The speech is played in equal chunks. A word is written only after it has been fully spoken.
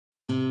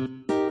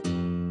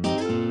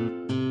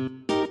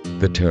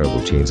The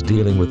terrible teens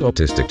dealing with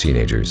autistic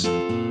teenagers.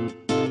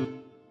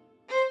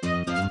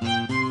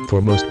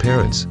 For most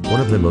parents,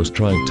 one of the most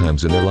trying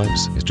times in their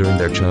lives is during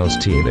their child's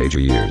teenager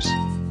years.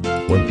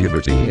 When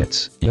puberty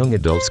hits, young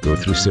adults go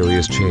through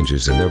serious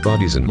changes in their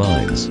bodies and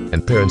minds,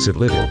 and parents have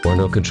little or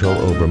no control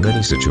over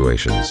many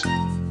situations.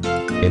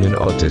 In an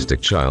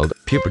autistic child,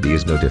 puberty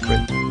is no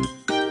different.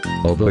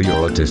 Although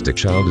your autistic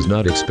child is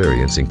not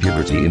experiencing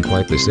puberty in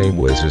quite the same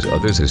ways as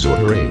others his or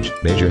her age,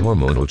 major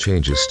hormonal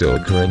changes still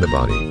occur in the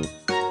body.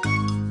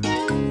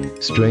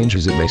 Strange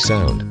as it may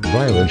sound,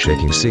 violent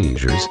shaking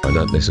seizures are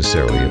not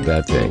necessarily a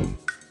bad thing.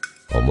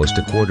 Almost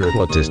a quarter of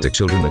autistic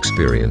children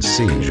experience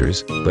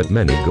seizures, but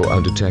many go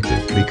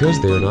undetected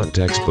because they are not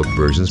textbook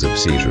versions of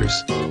seizures.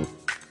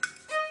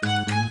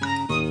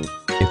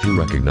 If you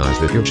recognize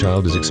that your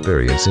child is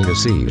experiencing a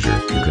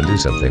seizure, you can do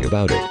something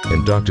about it,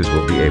 and doctors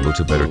will be able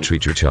to better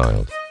treat your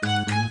child.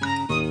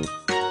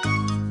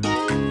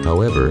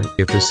 However,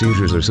 if the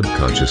seizures are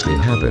subconsciously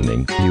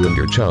happening, you and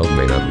your child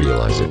may not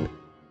realize it.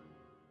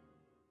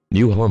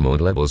 New hormone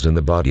levels in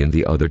the body and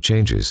the other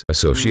changes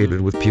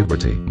associated with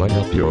puberty might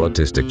help your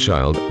autistic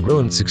child grow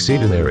and succeed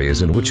in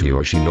areas in which he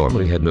or she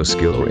normally had no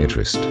skill or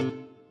interest.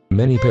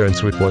 Many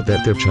parents report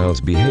that their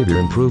child's behavior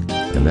improved,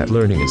 and that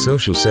learning in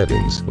social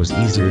settings was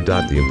easier.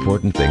 The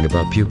important thing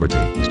about puberty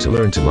is to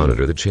learn to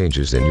monitor the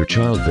changes in your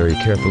child very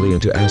carefully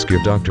and to ask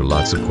your doctor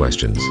lots of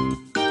questions.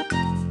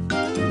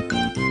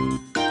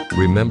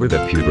 Remember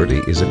that puberty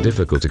is a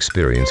difficult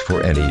experience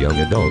for any young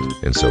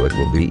adult, and so it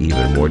will be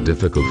even more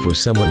difficult for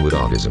someone with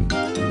autism.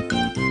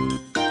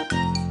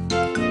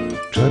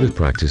 Try to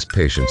practice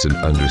patience and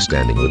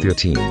understanding with your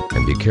teen,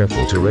 and be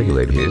careful to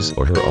regulate his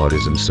or her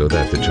autism so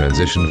that the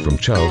transition from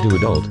child to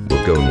adult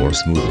will go more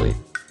smoothly.